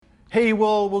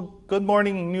Well, good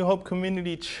morning, New Hope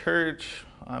Community Church.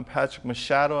 I'm Patrick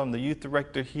Machado. I'm the youth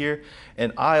director here,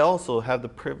 and I also have the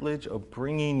privilege of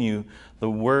bringing you the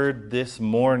word this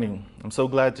morning. I'm so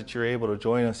glad that you're able to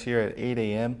join us here at 8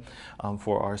 a.m.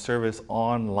 For our service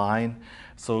online.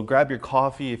 So grab your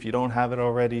coffee if you don't have it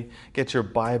already. Get your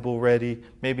Bible ready.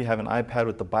 Maybe have an iPad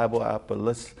with the Bible app, but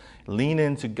let's lean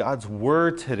into God's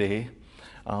word today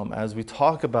as we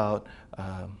talk about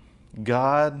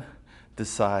God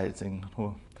decides, and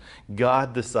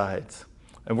God decides.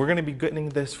 And we're going to be getting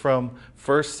this from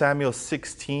 1 Samuel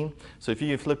 16. So if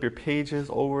you flip your pages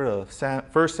over to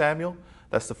 1 Samuel,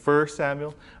 that's the 1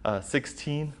 Samuel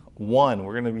 16:1.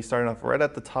 We're going to be starting off right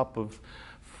at the top of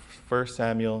 1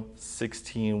 Samuel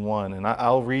 16:1. And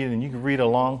I'll read, and you can read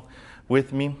along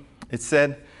with me. It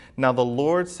said, "Now the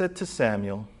Lord said to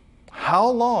Samuel, 'How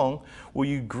long will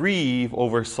you grieve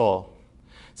over Saul,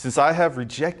 since I have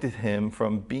rejected him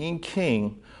from being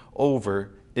king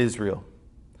over Israel?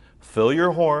 Fill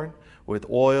your horn with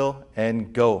oil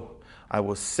and go. I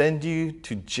will send you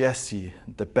to Jesse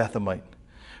the Bethlehemite,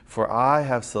 for I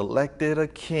have selected a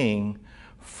king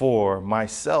for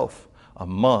myself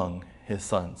among his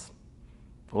sons.'"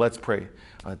 Let's pray.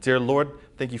 Dear Lord,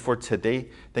 thank you for today.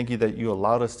 Thank you that you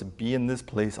allowed us to be in this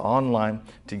place online,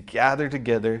 to gather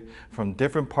together from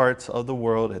different parts of the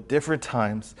world at different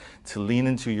times to lean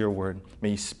into your word.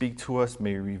 May you speak to us.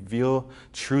 May you reveal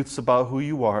truths about who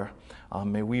you are.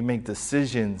 May we make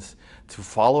decisions to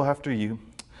follow after you.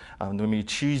 May we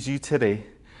choose you today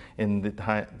in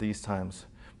these times.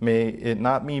 May it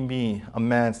not be me, a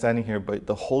man standing here, but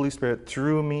the Holy Spirit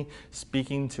through me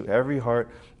speaking to every heart.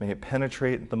 May it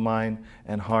penetrate the mind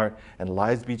and heart, and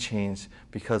lives be changed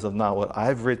because of not what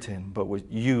I've written, but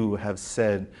what you have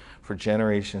said for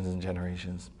generations and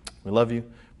generations. We love you.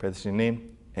 Pray this in your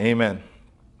name. Amen.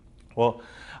 Well,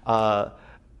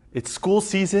 it's school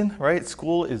season, right?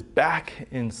 School is back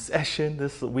in session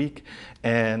this week,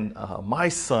 and my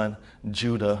son,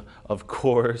 Judah, of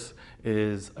course,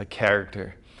 is a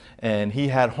character. And he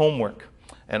had homework.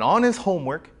 And on his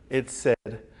homework, it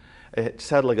just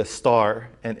had like a star,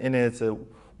 and in it said,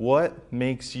 "What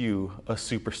makes you a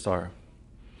superstar?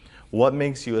 What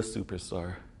makes you a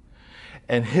superstar?"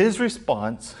 And his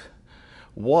response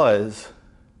was,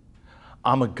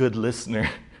 "I'm a good listener."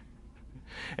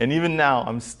 And even now,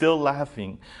 I'm still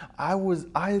laughing. I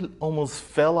almost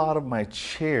fell out of my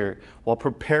chair while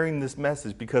preparing this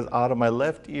message, because out of my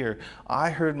left ear, I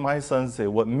heard my son say,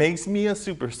 "What makes me a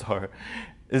superstar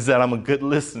is that I'm a good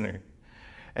listener."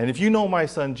 And if you know my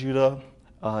son, Judah,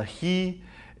 he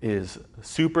is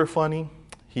super funny.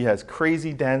 He has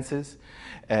crazy dances,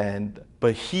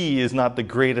 but he is not the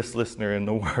greatest listener in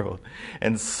the world.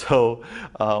 And so,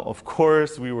 of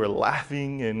course, we were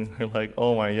laughing, and we're like,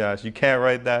 "Oh my gosh, you can't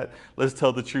write that. Let's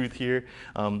tell the truth here."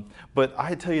 But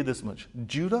I tell you this much: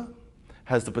 Judah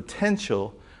has the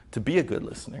potential to be a good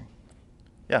listener.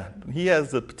 Yeah, he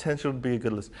has the potential to be a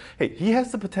good listener. Hey, he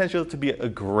has the potential to be a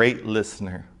great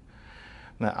listener.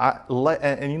 Now,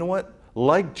 and you know what?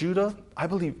 Like Judah, I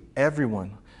believe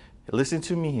everyone, listen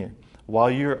to me here, while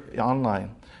you're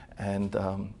online, and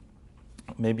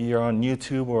maybe you're on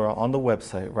YouTube or on the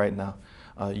website right now,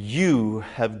 you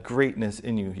have greatness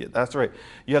in you. Yeah, that's right.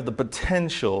 You have the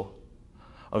potential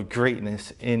of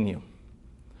greatness in you.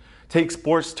 Take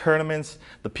sports tournaments,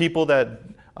 the people that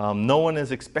no one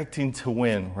is expecting to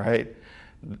win, right?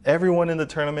 Everyone in the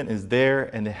tournament is there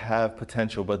and they have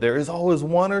potential, but there is always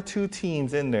one or two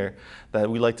teams in there that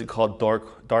we like to call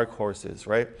dark horses,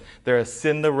 right? They're a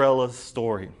Cinderella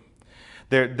story.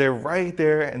 They're right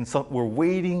there, and we're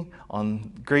waiting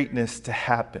on greatness to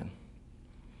happen.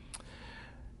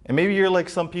 And maybe you're like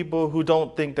some people who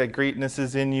don't think that greatness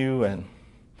is in you, and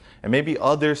maybe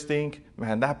others think,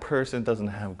 "Man, that person doesn't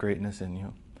have greatness in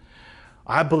you."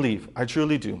 I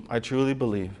truly do, I truly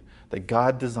believe that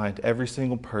God designed every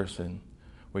single person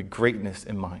with greatness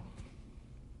in mind.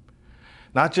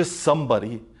 Not just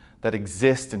somebody that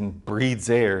exists and breathes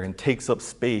air and takes up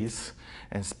space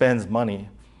and spends money,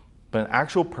 but an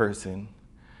actual person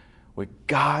with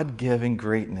God-given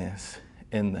greatness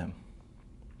in them.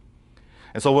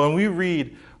 And so when we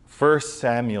read 1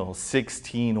 Samuel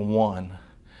 16:1,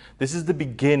 this is the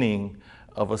beginning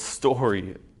of a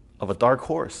story of a dark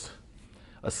horse,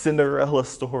 a Cinderella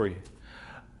story,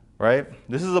 right?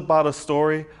 This is about a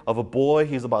story of a boy.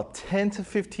 He's about 10 to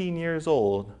 15 years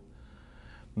old,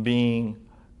 being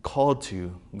called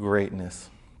to greatness.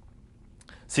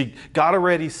 See, God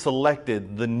already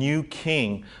selected the new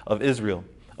king of Israel,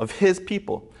 of his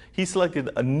people. He selected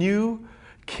a new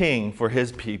king for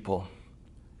his people.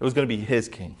 It was going to be his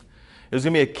king. It was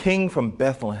going to be a king from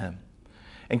Bethlehem.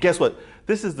 And guess what?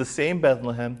 This is the same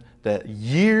Bethlehem that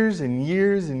years and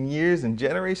years and years and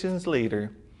generations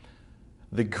later,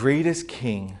 the greatest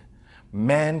king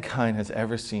mankind has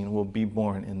ever seen will be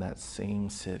born in that same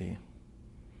city.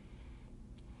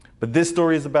 But this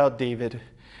story is about David.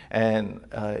 And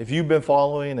if you've been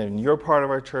following and you're part of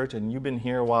our church and you've been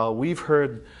here a while, we've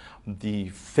heard the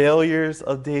failures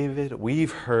of David.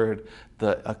 We've heard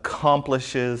the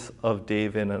accomplishes of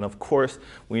David. And of course,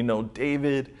 we know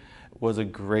David was a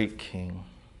great king.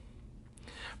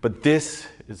 But this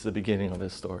is the beginning of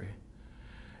his story.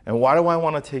 And why do I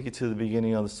want to take you to the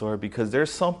beginning of the story? Because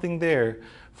there's something there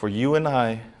for you and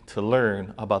I to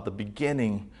learn about the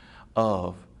beginning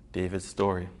of David's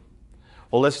story.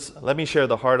 Well, let me share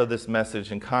the heart of this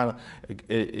message, and kind of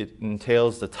it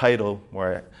entails the title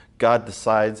where God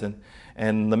decides,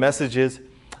 and the message is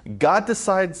God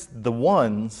decides the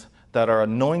ones that are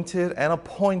anointed and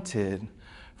appointed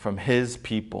from his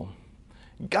people.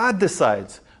 God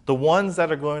decides the ones that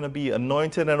are going to be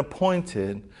anointed and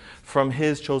appointed from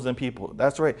his chosen people.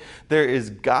 That's right. There is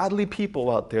godly people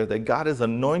out there that God is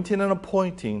anointing and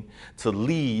appointing to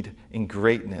lead in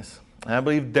greatness. And I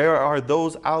believe there are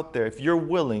those out there, if you're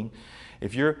willing,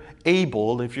 if you're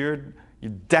able, if you're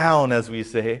down, as we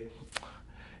say,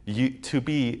 to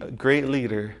be a great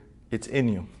leader, it's in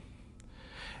you.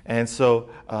 And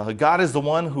so God is the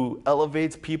one who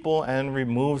elevates people and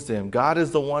removes them. God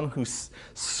is the one who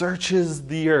searches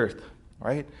the earth,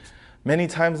 right? Many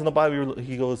times in the Bible,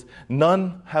 he goes,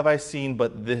 none have I seen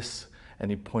but this.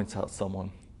 And he points out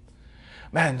someone.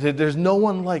 Man, there's no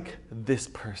one like this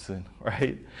person,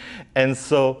 right? And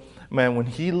so, man, when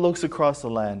he looks across the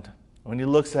land, when he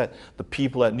looks at the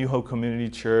people at New Hope Community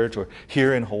Church or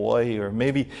here in Hawaii or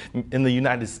maybe in the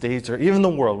United States or even the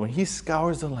world, when he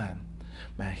scours the land,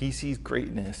 man, he sees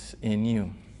greatness in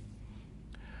you.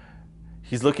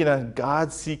 He's looking at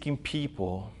God-seeking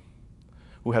people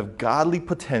who have godly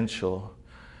potential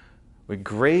with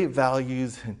great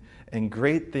values and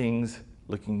great things,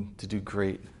 looking to do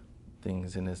great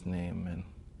things in his name.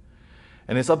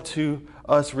 And it's up to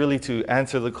us really to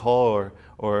answer the call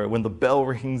or when the bell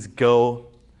rings, go.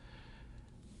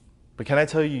 But can I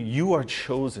tell you, you are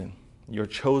chosen. You're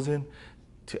chosen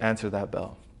to answer that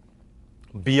bell.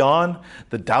 Beyond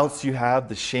the doubts you have,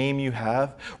 the shame you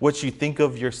have, what you think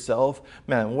of yourself,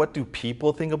 man, what do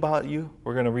people think about you?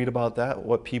 We're going to read about that,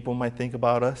 what people might think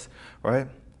about us, right?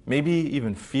 Maybe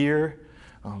even fear,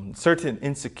 certain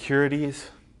insecurities.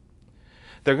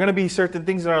 There are going to be certain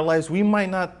things in our lives we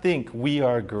might not think we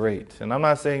are great. And I'm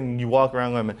not saying you walk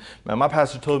around going, man, my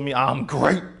pastor told me I'm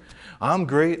great. I'm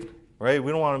great, right?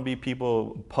 We don't want to be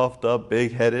people puffed up,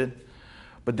 big-headed.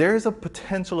 But there is a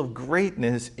potential of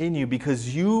greatness in you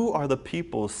because you are the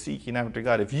people seeking after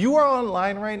God. If you are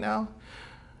online right now,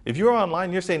 if you're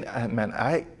online, you're saying, man,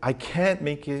 I can't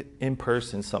make it in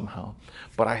person somehow,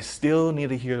 but I still need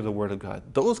to hear the word of God.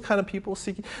 Those kind of people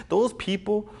seeking, those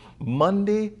people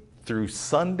Monday through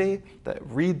Sunday that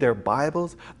read their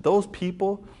Bibles, those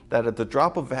people that at the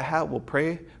drop of a hat will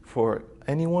pray for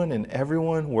anyone and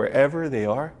everyone wherever they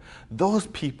are, those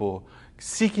people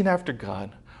seeking after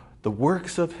God, the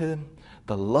works of him,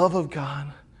 the love of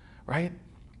God, right?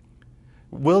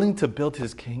 Willing to build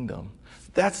his kingdom.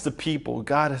 That's the people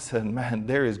God has said, man,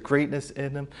 there is greatness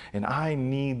in them and I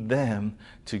need them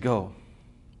to go.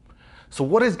 So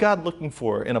what is God looking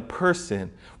for in a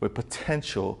person with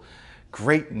potential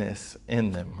greatness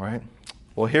in them, right?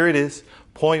 Well, here it is.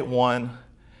 Point one,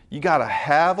 you got to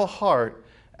have a heart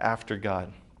after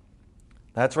God.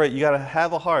 That's right. You got to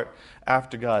have a heart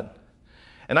after God.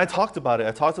 And I talked about it.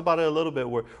 I talked about it a little bit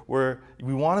where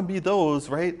we want to be those,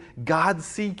 right? God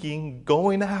seeking,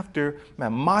 going after,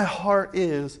 man, my heart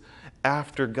is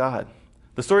after God.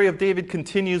 The story of David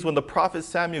continues when the prophet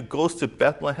Samuel goes to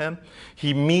Bethlehem.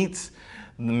 He meets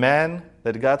the man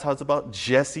that God talks about,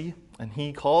 Jesse. And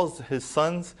he calls his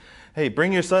sons, hey,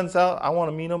 bring your sons out. I want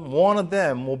to meet them. One of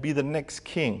them will be the next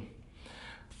king.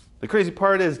 The crazy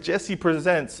part is Jesse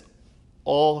presents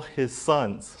all his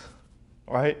sons,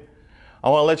 right? I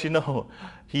want to let you know,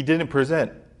 he didn't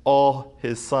present all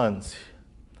his sons.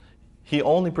 He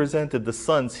only presented the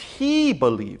sons he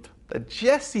believed, that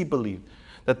Jesse believed,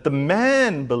 that the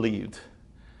man believed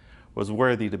was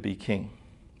worthy to be king.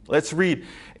 Let's read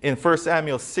in 1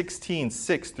 Samuel 16,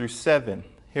 6 through 7.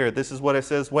 Here, this is what it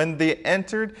says. When they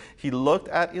entered, he looked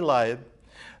at Eliab,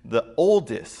 the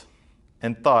oldest,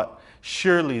 and thought,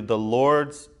 surely the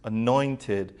Lord's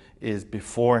anointed is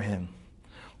before him.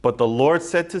 But the Lord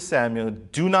said to Samuel,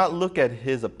 do not look at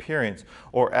his appearance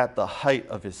or at the height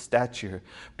of his stature,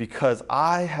 because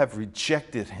I have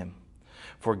rejected him.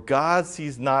 For God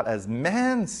sees not as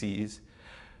man sees,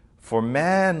 for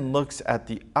man looks at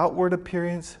the outward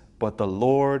appearance, but the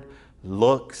Lord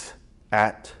looks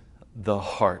at the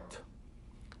heart.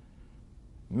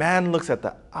 Man looks at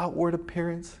the outward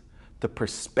appearance, the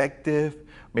perspective.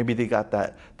 Maybe they got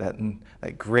that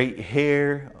great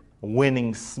hair,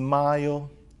 winning smile.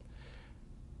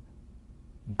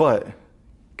 But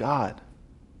God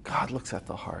looks at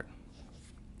the heart.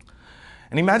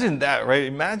 And imagine that, right?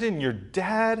 Imagine your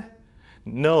dad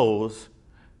knows,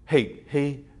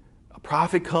 hey, a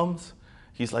prophet comes.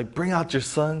 He's like, bring out your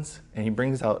sons. And he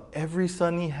brings out every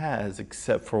son he has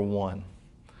except for one.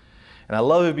 And I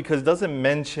love it because it doesn't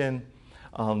mention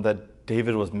that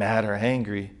David was mad or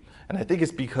angry. And I think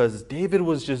it's because David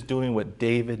was just doing what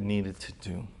David needed to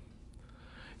do.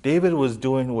 David was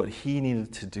doing what he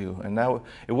needed to do. And now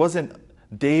it wasn't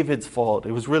David's fault.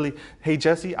 It was really, hey,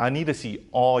 Jesse, I need to see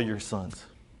all your sons.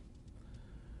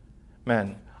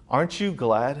 Man, aren't you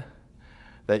glad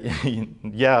that,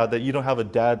 that you don't have a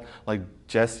dad like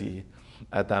Jesse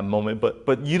at that moment,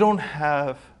 but you don't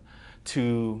have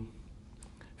to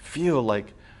feel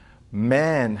like,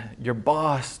 man, your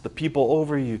boss, the people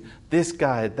over you, this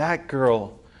guy, that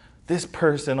girl, this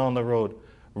person on the road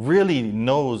really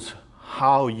knows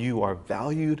how you are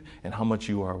valued and how much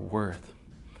you are worth.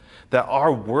 That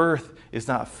our worth is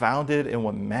not founded in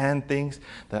what man thinks,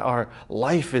 that our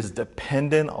life is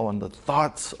dependent on the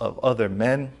thoughts of other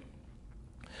men.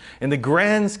 In the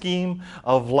grand scheme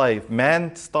of life,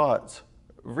 man's thoughts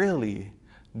really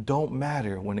don't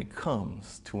matter when it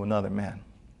comes to another man.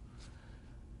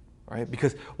 Right?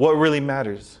 Because what really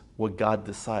matters, what God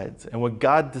decides. And what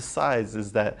God decides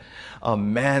is that a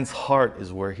man's heart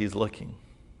is where he's looking.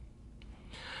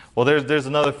 Well, there's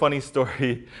another funny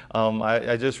story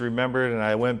I just remembered, and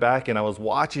I went back and I was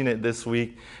watching it this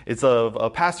week. It's a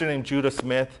pastor named Judah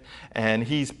Smith, and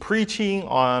he's preaching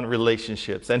on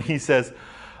relationships. And he says,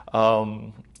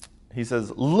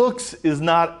 looks is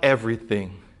not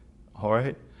everything. All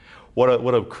right?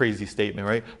 What a crazy statement,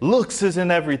 right? Looks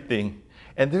isn't everything.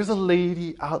 And there's a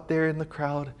lady out there in the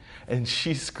crowd, and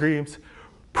she screams,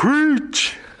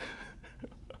 "Preach!"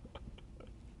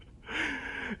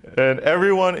 And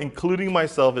everyone, including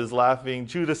myself, is laughing.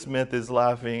 Judah Smith is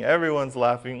laughing. Everyone's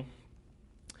laughing.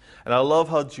 And I love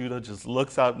how Judah just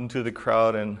looks out into the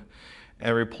crowd and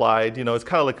replied. You know, it's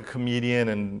kind of like a comedian,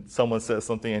 and someone says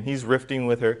something, and he's riffing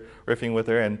with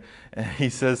her, and he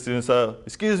says to himself,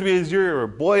 "Excuse me, is your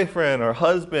boyfriend or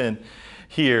husband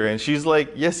here?" And she's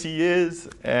like, "Yes, he is."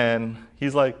 And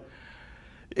he's like,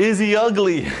 "Is he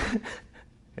ugly?"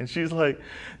 And she's like,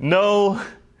 "No."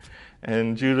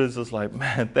 And Judah's just like,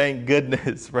 "Man, thank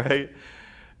goodness," right?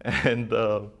 And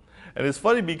it's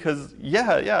funny because,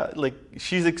 like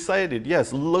she's excited.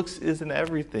 Yes, looks isn't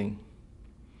everything.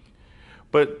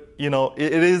 But, you know,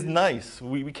 it is nice.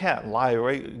 We can't lie,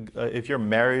 right? If you're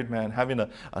married, man, having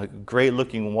a great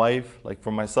looking wife, like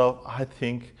for myself, I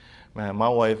think, man, my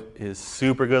wife is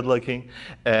super good looking,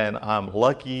 and I'm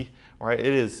lucky, right?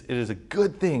 It is a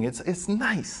good thing. It's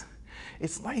nice.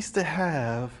 It's nice to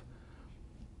have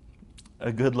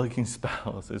a good-looking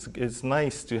spouse. It's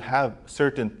nice to have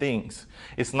certain things.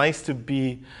 It's nice to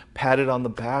be patted on the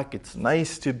back. It's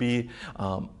nice to be,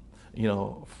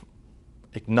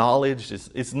 acknowledged.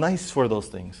 It's nice for those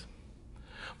things.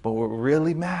 But what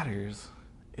really matters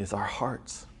is our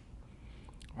hearts,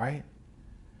 right?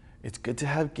 It's good to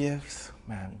have gifts,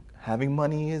 man. Having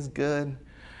money is good.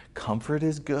 Comfort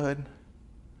is good.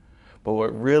 But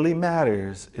what really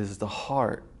matters is the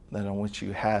heart that on which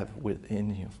you have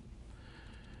within you.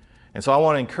 And so I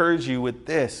want to encourage you with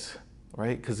this,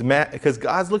 right? Because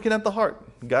God's looking at the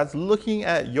heart. God's looking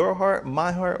at your heart,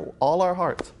 my heart, all our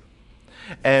hearts.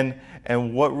 And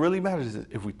what really matters is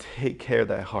if we take care of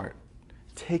that heart.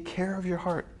 Take care of your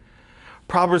heart.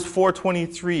 Proverbs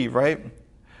 4:23, right?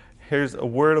 Here's a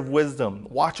word of wisdom.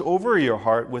 Watch over your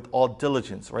heart with all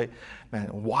diligence, right? Man,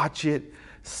 watch it,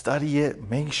 study it,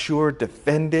 make sure,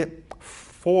 defend it,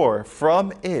 for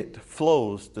from it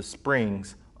flows the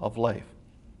springs of life.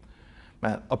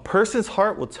 Man, a person's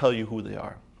heart will tell you who they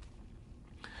are.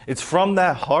 It's from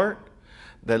that heart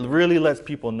that really lets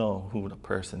people know who the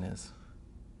person is.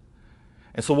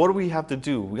 And so what do we have to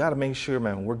do? We got to make sure,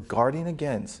 man, we're guarding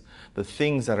against the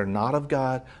things that are not of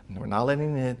God, and we're not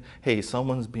letting it. Hey,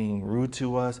 someone's being rude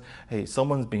to us. Hey,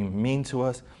 someone's being mean to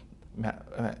us.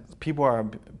 People are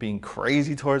being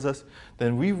crazy towards us.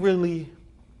 Then we really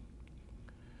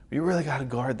got to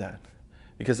guard that,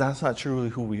 because that's not truly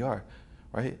who we are,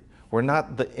 right? We're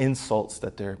not the insults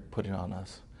that they're putting on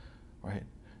us, right?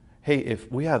 Hey, if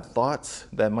we have thoughts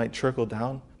that might trickle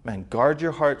down, man, guard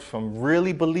your heart from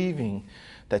really believing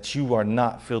that you are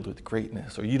not filled with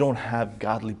greatness, or you don't have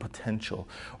godly potential,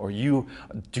 or you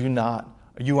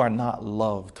are not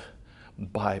loved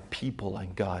by people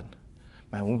like God.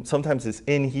 Man, sometimes it's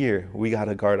in here we got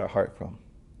to guard our heart from.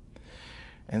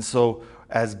 And so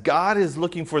as God is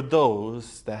looking for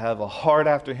those that have a heart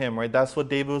after him, right? That's what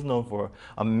David was known for.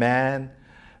 A man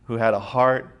who had a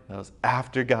heart that was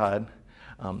after God.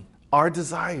 Our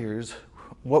desires,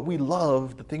 what we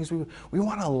love, the things we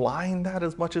want to align that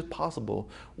as much as possible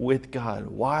with God.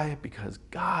 Why? Because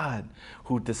God,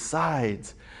 who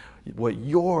decides what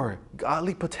your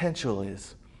godly potential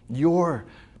is, your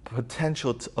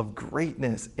potential of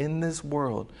greatness in this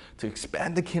world to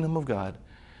expand the kingdom of God,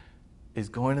 is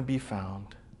going to be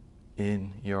found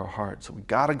in your heart. So we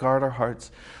got to guard our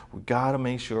hearts. We got to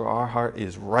make sure our heart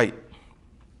is right.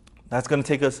 That's going to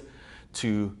take us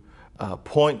to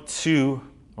point 2,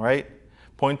 right?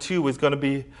 Point 2 is going to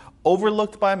be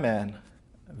overlooked by man,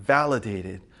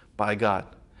 validated by God.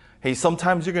 Hey,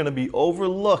 sometimes you're going to be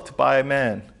overlooked by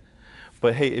man.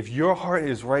 But hey, if your heart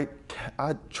is right,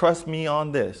 trust me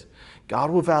on this. God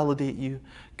will validate you.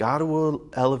 God will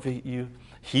elevate you.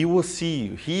 He will see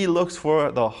you. He looks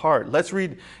for the heart. Let's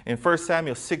read in 1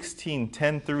 Samuel 16,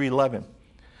 10 through 11.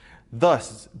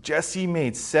 Thus, Jesse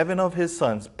made 7 of his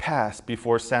sons pass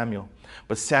before Samuel.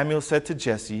 But Samuel said to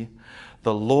Jesse,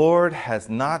 the Lord has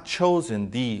not chosen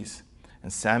these.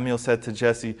 And Samuel said to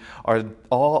Jesse, are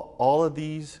all of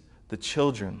these the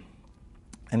children?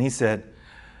 And he said,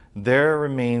 there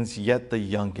remains yet the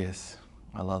youngest.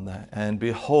 I love that. And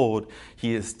behold,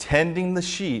 he is tending the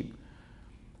sheep.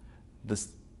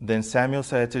 Then Samuel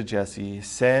said to Jesse,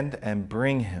 send and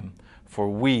bring him, for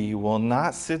we will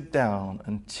not sit down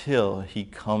until he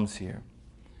comes here.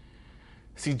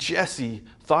 See, Jesse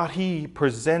thought he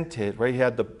presented, right? He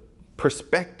had the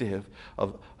perspective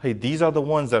of, hey, these are the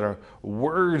ones that are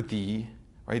worthy,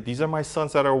 right? These are my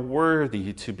sons that are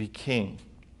worthy to be king.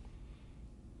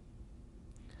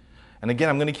 And again,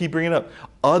 I'm going to keep bringing it up.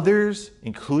 Others,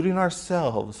 including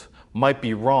ourselves, might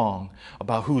be wrong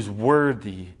about who's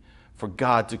worthy for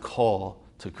God to call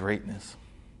to greatness.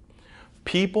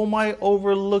 People might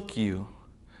overlook you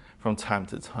from time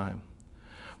to time,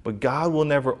 but God will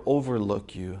never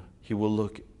overlook you. He will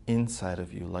look inside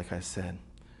of you, like I said.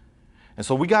 And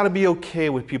so we got to be okay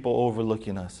with people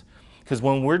overlooking us. Because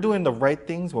when we're doing the right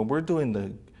things, when we're doing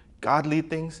the godly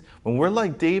things, when we're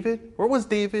like David, where was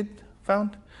David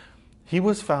found? He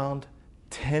was found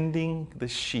tending the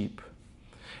sheep.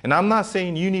 And I'm not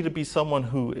saying you need to be someone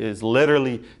who is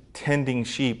literally tending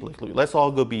sheep. Let's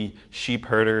all go be sheep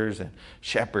herders and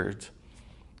shepherds.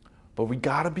 But we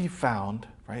got to be found,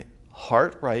 right?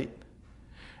 Heart right,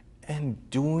 and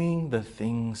doing the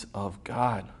things of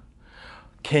God.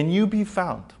 Can you be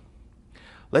found?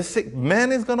 Let's say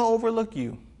man is going to overlook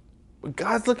you, but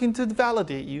God's looking to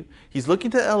validate you. He's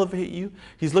looking to elevate you.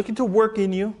 He's looking to work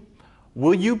in you.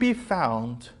 Will you be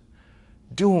found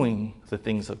doing the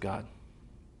things of God?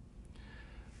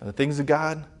 And the things of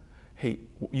God, hey,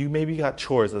 you maybe got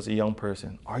chores as a young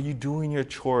person. Are you doing your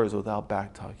chores without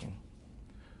back talking?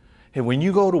 Hey, when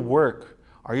you go to work,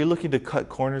 are you looking to cut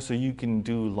corners so you can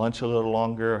do lunch a little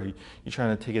longer? Or are you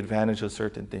trying to take advantage of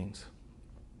certain things?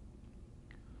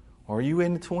 Or are you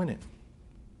in it to win it?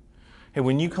 Hey,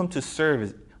 when you come to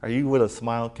serve, are you with a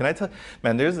smile? Can I tell you,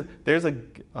 man, there's a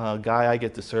guy I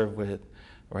get to serve with,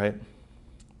 right?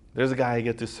 There's a guy I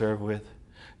get to serve with,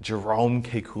 Jerome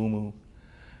Kekumu.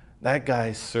 That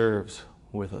guy serves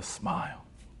with a smile.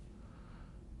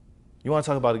 You want to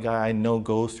talk about a guy I know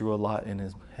goes through a lot in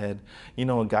his head. You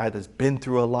know, a guy that's been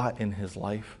through a lot in his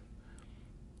life.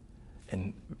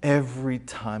 And every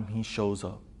time he shows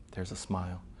up, there's a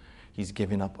smile. He's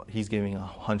giving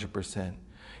 100%.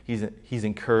 He's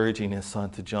encouraging his son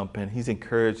to jump in. He's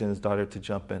encouraging his daughter to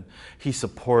jump in. He's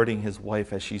supporting his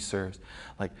wife as she serves.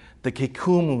 Like the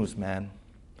Kekumus, man,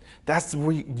 that's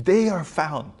where they are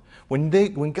found.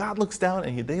 When God looks down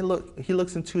and he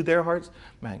looks into their hearts,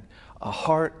 man, a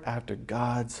heart after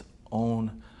God's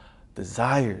own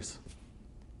desires,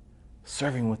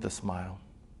 serving with a smile.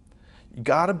 You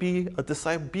gotta be a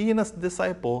disciple. Being a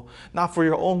disciple, not for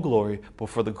your own glory, but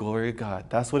for the glory of God.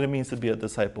 That's what it means to be a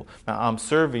disciple. Now, I'm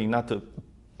serving not to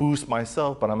boost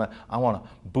myself, but I want to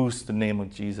boost the name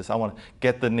of Jesus. I want to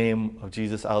get the name of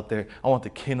Jesus out there. I want the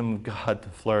kingdom of God to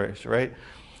flourish, right?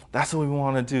 That's what we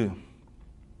want to do.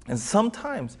 And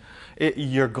sometimes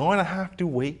you're going to have to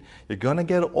wait. You're going to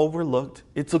get overlooked.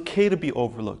 It's okay to be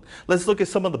overlooked. Let's look at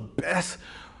some of the best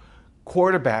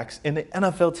quarterbacks in the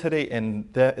NFL today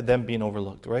and them being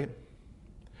overlooked, right?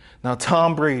 Now,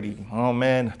 Tom Brady. Oh,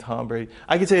 man, Tom Brady.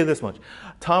 I can tell you this much.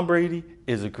 Tom Brady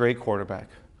is a great quarterback.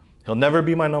 He'll never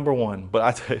be my number one, but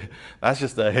I tell you, that's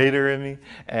just a hater in me.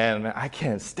 And man, I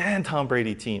can't stand Tom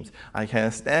Brady teams. I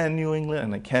can't stand New England,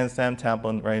 and I can't stand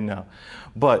Tampa right now.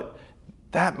 But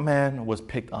That man was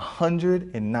picked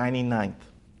 199th.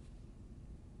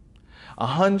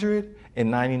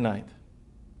 199th.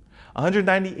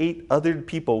 198 other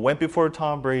people went before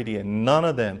Tom Brady, and none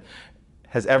of them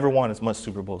has ever won as much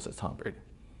Super Bowls as Tom Brady.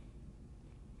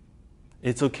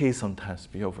 It's okay sometimes to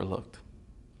be overlooked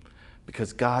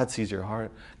because God sees your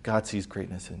heart. God sees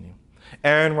greatness in you.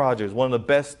 Aaron Rodgers, one of the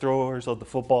best throwers of the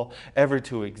football ever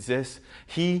to exist.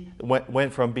 He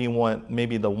went from being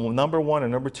maybe the number one or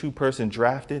number two person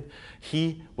drafted.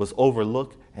 He was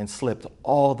overlooked and slipped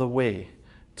all the way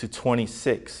to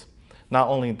 26. Not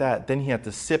only that, then he had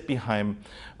to sit behind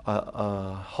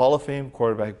a Hall of Fame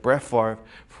quarterback, Brett Favre,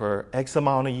 for X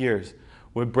amount of years,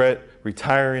 with Brett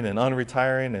retiring and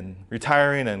unretiring and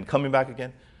retiring and coming back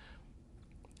again.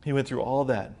 He went through all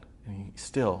that, and he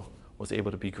still was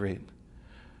able to be great.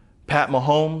 Pat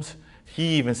Mahomes,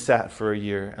 he even sat for a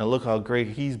year, and look how great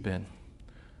he's been.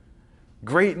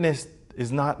 Greatness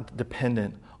is not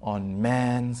dependent on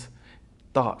man's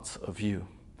thoughts of you,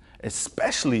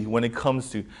 especially when it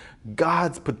comes to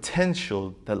God's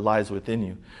potential that lies within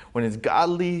you. When it's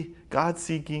godly,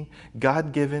 God-seeking,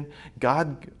 God-given,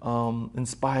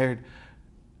 God-inspired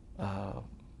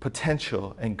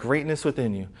potential and greatness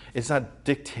within you, it's not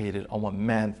dictated on what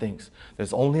man thinks.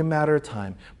 There's only a matter of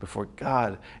time before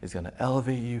God is going to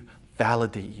elevate you,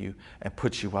 validate you, and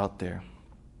put you out there.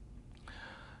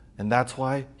 And that's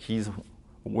why he's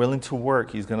willing to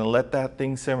work. He's going to let that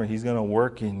thing simmer. He's going to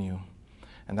work in you.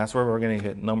 And that's where we're going to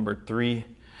hit number 3.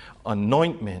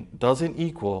 Anointment doesn't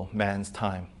equal man's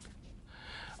time.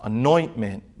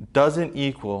 Anointment doesn't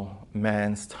equal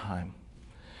man's time.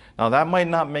 Now that might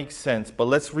not make sense, but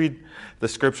let's read the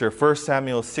scripture. 1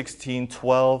 Samuel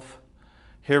 16:12.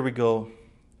 Here we go.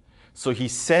 So he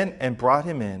sent and brought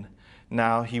him in.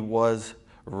 Now he was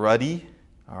ruddy.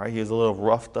 All right, he was a little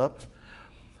roughed up,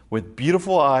 with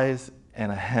beautiful eyes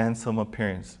and a handsome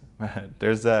appearance.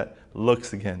 There's that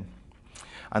looks again.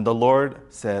 And the Lord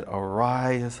said,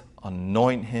 arise,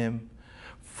 anoint him,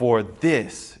 for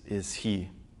this is he.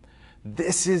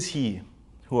 This is he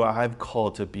who I've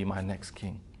called to be my next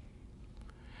king.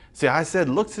 See, I said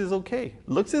looks is okay.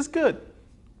 Looks is good.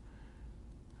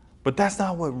 But that's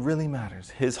not what really matters.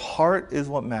 His heart is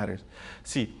what matters.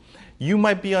 See, you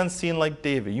might be unseen like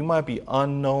David. You might be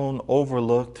unknown,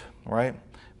 overlooked, right?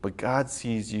 But God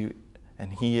sees you,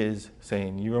 and he is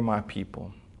saying, you are my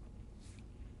people.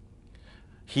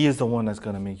 He is the one that's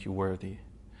going to make you worthy.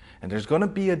 And there's going to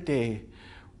be a day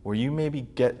where you maybe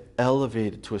get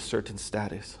elevated to a certain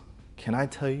status. Can I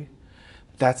tell you,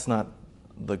 that's not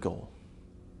the goal.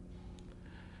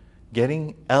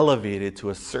 Getting elevated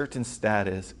to a certain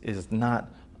status is not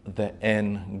the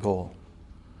end goal.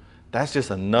 That's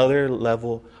just another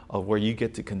level of where you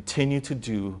get to continue to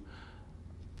do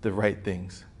the right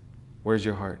things. Where's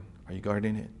your heart? Are you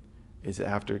guarding it? Is it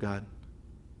after God?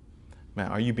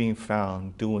 Man, are you being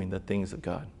found doing the things of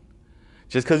God?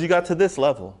 Just because you got to this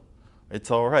level,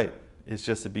 it's all right. It's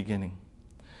just the beginning.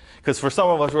 Because for some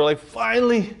of us, we're like,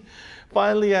 finally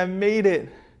I made it.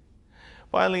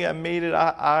 Finally, I made it.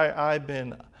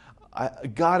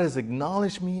 God has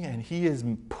acknowledged me, and he has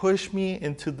pushed me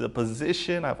into the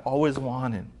position I've always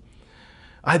wanted.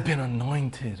 I've been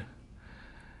anointed.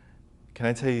 Can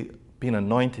I tell you, being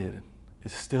anointed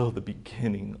is still the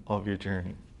beginning of your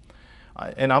journey.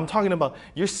 And I'm talking about,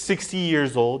 you're 60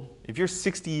 years old. If you're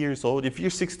 60 years old, if you're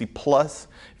 60 plus,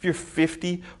 if you're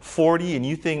 50, 40, and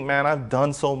you think, man, I've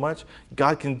done so much,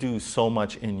 God can do so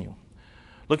much in you.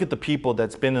 Look at the people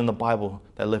that's been in the Bible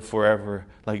that live forever.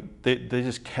 Like they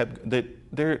just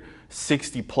they're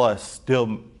 60 plus,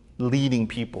 still leading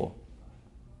people.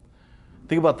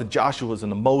 Think about the Joshuas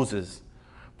and the Moses.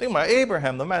 Think about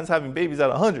Abraham, the man's having babies at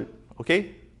 100,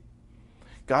 okay?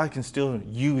 God can still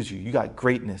use you. You got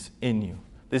greatness in you.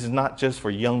 This is not just for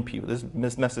young people.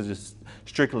 This message is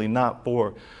strictly not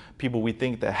for people we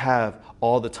think that have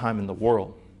all the time in the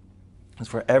world. It's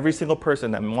for every single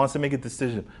person that wants to make a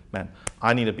decision. Man,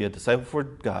 I need to be a disciple for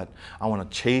God. I want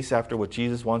to chase after what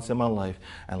Jesus wants in my life,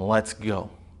 and let's go,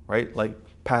 right? Like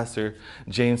Pastor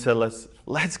James said,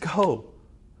 let's go.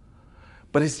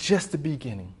 But it's just the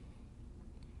beginning.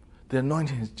 The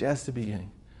anointing is just the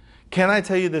beginning. Can I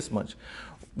tell you this much?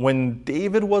 When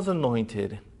David was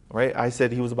anointed, right, I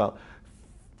said he was about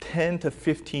 10 to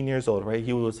 15 years old, right?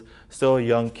 He was still a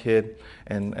young kid,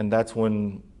 and that's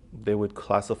when they would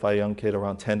classify a young kid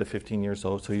around 10 to 15 years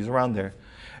old, so he's around there.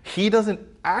 He doesn't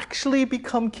actually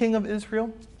become king of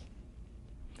Israel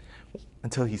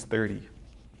until he's 30.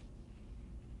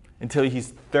 Until he's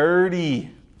 30.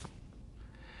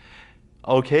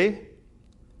 Okay?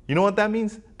 You know what that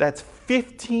means? That's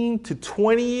 15 to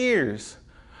 20 years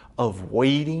of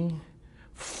waiting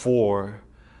for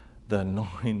the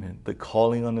anointment, the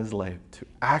calling on his life to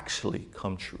actually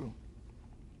come true.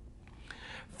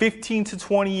 15 to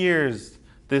 20 years,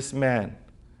 this man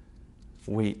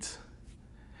waits.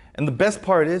 And the best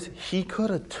part is, he could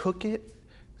have took it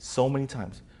so many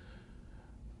times.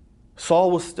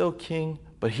 Saul was still king,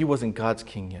 but he wasn't God's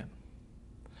king yet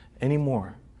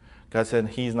anymore. God said,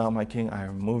 he's not my king, I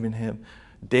am removing him.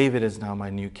 David is now my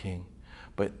new king.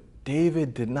 But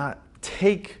David did not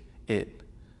take it.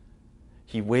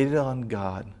 He waited on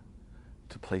God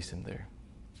to place him there.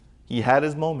 He had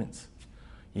his moments.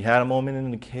 He had a moment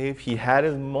in the cave. He had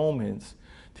his moments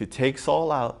to take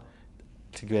Saul out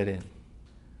to get in.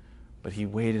 But he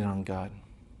waited on God.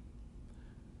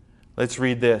 Let's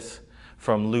read this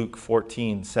from Luke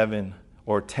 14, 7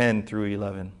 or 10 through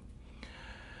 11.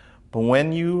 But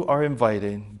when you are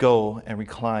invited, go and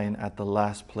recline at the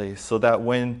last place, so that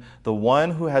when the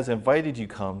one who has invited you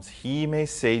comes, he may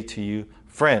say to you,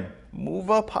 friend, move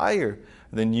up higher.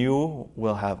 Then you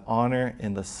will have honor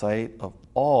in the sight of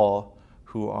all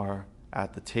who are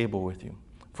at the table with you.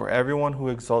 For everyone who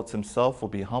exalts himself will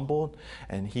be humbled,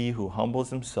 and he who humbles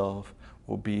himself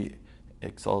will be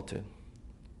exalted.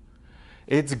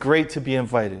 It's great to be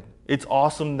invited. It's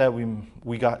awesome that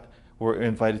we're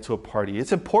invited to a party.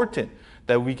 It's important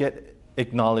that we get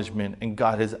acknowledgement and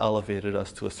God has elevated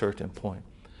us to a certain point.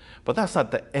 But that's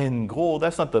not the end goal.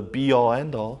 That's not the be-all,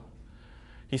 end-all.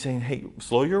 He's saying, hey,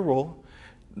 slow your roll.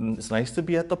 It's nice to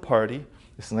be at the party.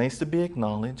 It's nice to be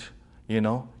acknowledged. You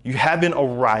know, you haven't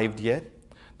arrived yet.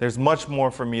 There's much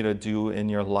more for me to do in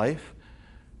your life.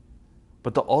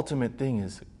 But the ultimate thing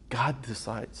is God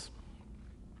decides.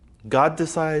 God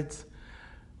decides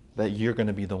that you're going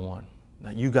to be the one,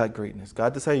 that you got greatness.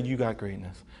 God decided you got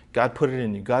greatness. God put it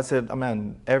in you. God said, oh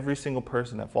man, every single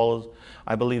person that follows,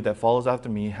 I believe that follows after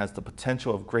me has the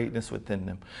potential of greatness within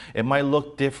them. It might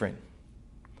look different.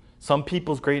 Some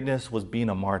people's greatness was being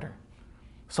a martyr.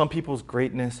 Some people's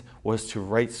greatness was to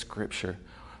write scripture.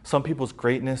 Some people's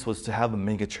greatness was to have a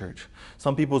mega church.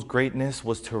 Some people's greatness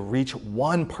was to reach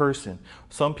one person.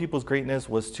 Some people's greatness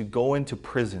was to go into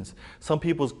prisons. Some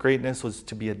people's greatness was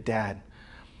to be a dad,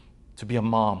 to be a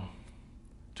mom,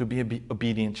 to be an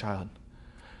obedient child.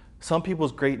 Some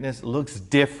people's greatness looks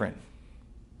different,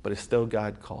 but it's still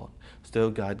God called, still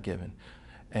God given.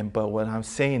 But what I'm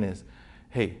saying is,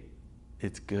 hey,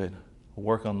 it's good.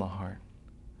 Work on the heart.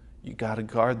 You got to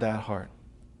guard that heart.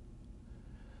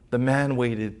 The man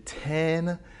waited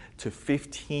 10 to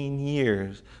 15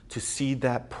 years to see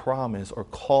that promise or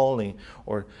calling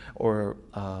or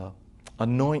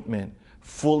anointment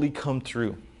fully come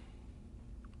through.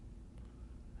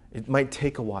 It might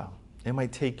take a while. It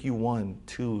might take you 1,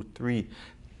 2, 3,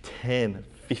 10,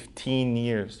 15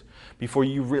 years before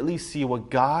you really see what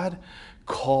God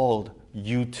called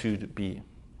you to be.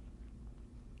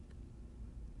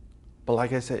 But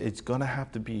like I said, it's going to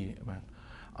have to be, man,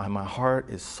 my heart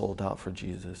is sold out for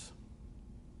Jesus.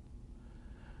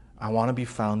 I want to be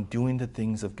found doing the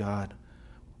things of God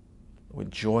with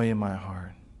joy in my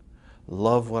heart.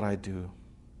 Love what I do.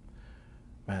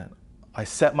 Man, I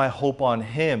set my hope on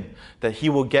him that he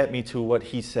will get me to what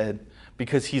he said,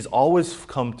 because he's always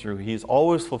come through. He's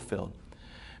always fulfilled.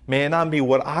 May it not be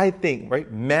what I think,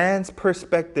 right? Man's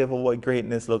perspective of what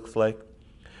greatness looks like,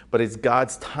 but it's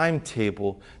God's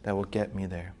timetable that will get me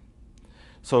there.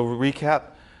 So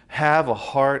recap, have a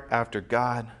heart after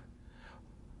God,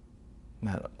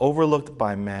 man, overlooked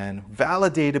by man,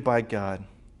 validated by God.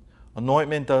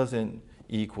 Anointment doesn't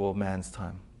equal man's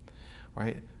time,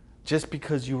 right? Just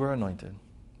because you were anointed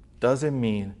doesn't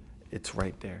mean it's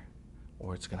right there,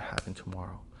 or it's going to happen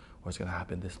tomorrow, or it's going to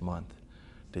happen this month,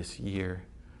 this year.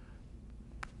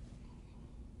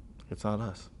 It's not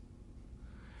us.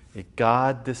 If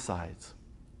God decides,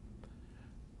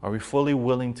 are we fully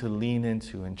willing to lean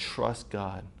into and trust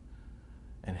God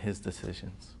and his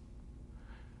decisions?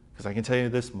 Because I can tell you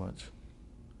this much,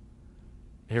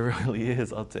 it really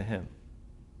is up to him.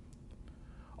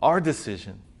 Our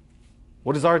decision,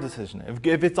 what is our decision?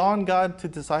 If it's on God to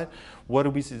decide, what do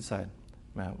we decide?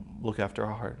 Man, look after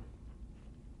our heart.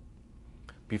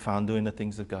 Be found doing the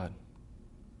things of God.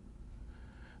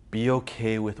 Be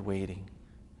okay with waiting.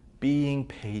 Being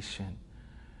patient.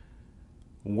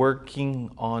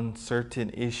 Working on certain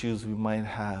issues we might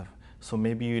have. So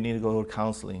maybe you need to go to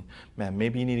counseling. Man,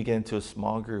 maybe you need to get into a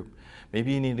small group.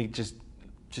 Maybe you need to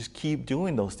just keep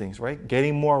doing those things, right?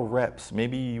 Getting more reps.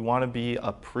 Maybe you want to be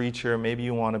a preacher. Maybe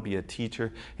you want to be a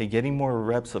teacher. Hey, getting more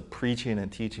reps of preaching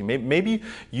and teaching. Maybe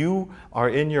you are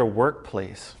in your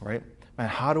workplace, right? Man,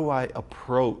 how do I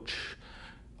approach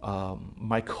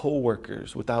my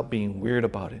coworkers without being weird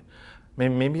about it?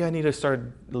 Maybe I need to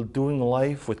start doing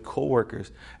life with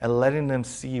coworkers and letting them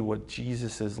see what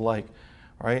Jesus is like,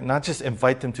 right? Not just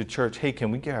invite them to church. Hey, can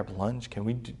we grab lunch? Can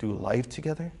we do life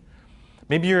together?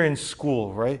 Maybe you're in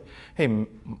school, right? Hey,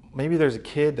 maybe there's a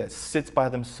kid that sits by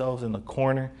themselves in the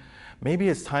corner. Maybe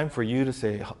it's time for you to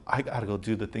say, I got to go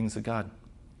do the things of God.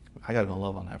 I got to go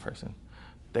love on that person.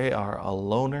 They are a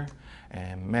loner,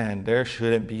 and man, there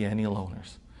shouldn't be any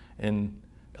loners. In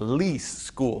at least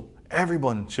school,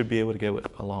 everyone should be able to get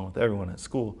along with everyone at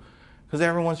school because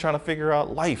everyone's trying to figure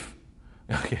out life,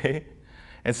 okay?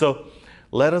 And so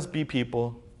let us be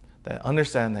people that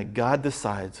understand that God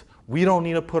decides. We don't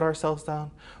need to put ourselves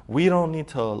down. We don't need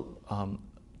to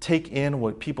take in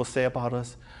what people say about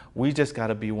us. We just got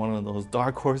to be one of those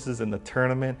dark horses in the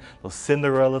tournament, those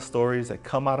Cinderella stories that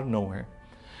come out of nowhere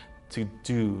to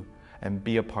do and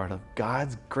be a part of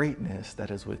God's greatness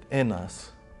that is within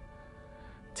us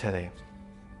today.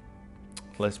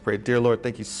 Let's pray. Dear Lord,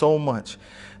 thank you so much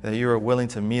that you are willing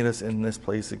to meet us in this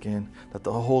place again, that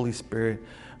the Holy Spirit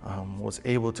was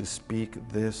able to speak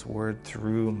this word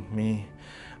through me.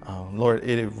 Lord,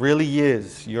 it really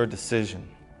is your decision.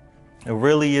 It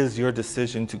really is your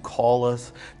decision to call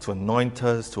us, to anoint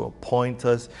us, to appoint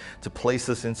us, to place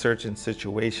us in certain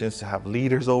situations, to have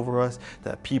leaders over us, to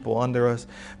have people under us.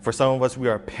 For some of us, we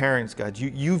are parents, God.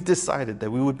 You've decided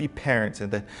that we would be parents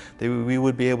and that we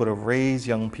would be able to raise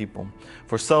young people.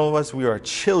 For some of us, we are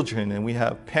children and we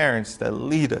have parents that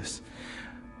lead us.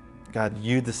 God,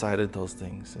 you decided those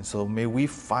things. And so may we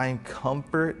find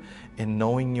comfort in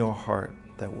knowing your heart,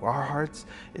 that our hearts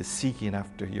is seeking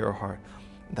after your heart,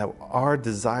 that our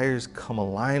desires come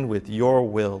aligned with your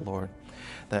will, Lord,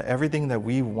 that everything that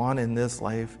we want in this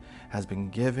life has been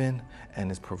given and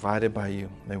is provided by you.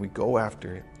 May we go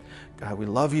after it. God, we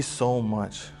love you so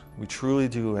much. We truly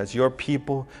do. As your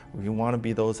people, we want to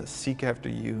be those that seek after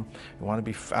you. We want to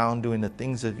be found doing the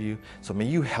things of you. So may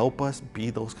you help us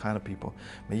be those kind of people.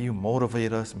 May you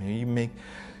motivate us. May you make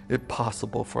it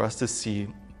possible for us to see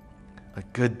a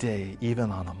good day,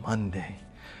 even on a Monday,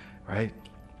 right?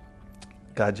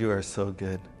 God, you are so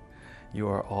good. You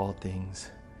are all things.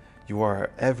 You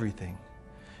are everything.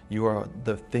 You are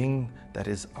the thing that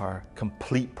is our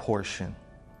complete portion.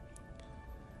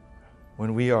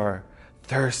 When we are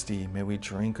thirsty, may we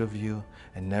drink of you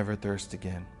and never thirst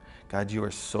again. God, you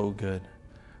are so good.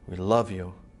 We love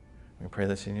you. We pray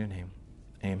this in your name.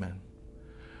 Amen.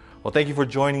 Well, thank you for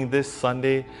joining this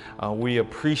Sunday. We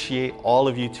appreciate all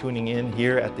of you tuning in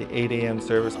here at the 8 a.m.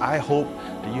 service. I hope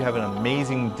that you have an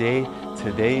amazing day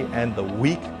today and the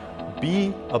week.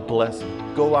 Be a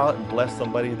blessing. Go out and bless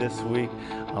somebody this week.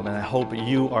 And I hope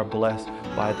you are blessed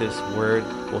by this word.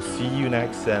 We'll see you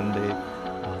next Sunday.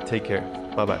 Take care.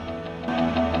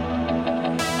 Bye-bye.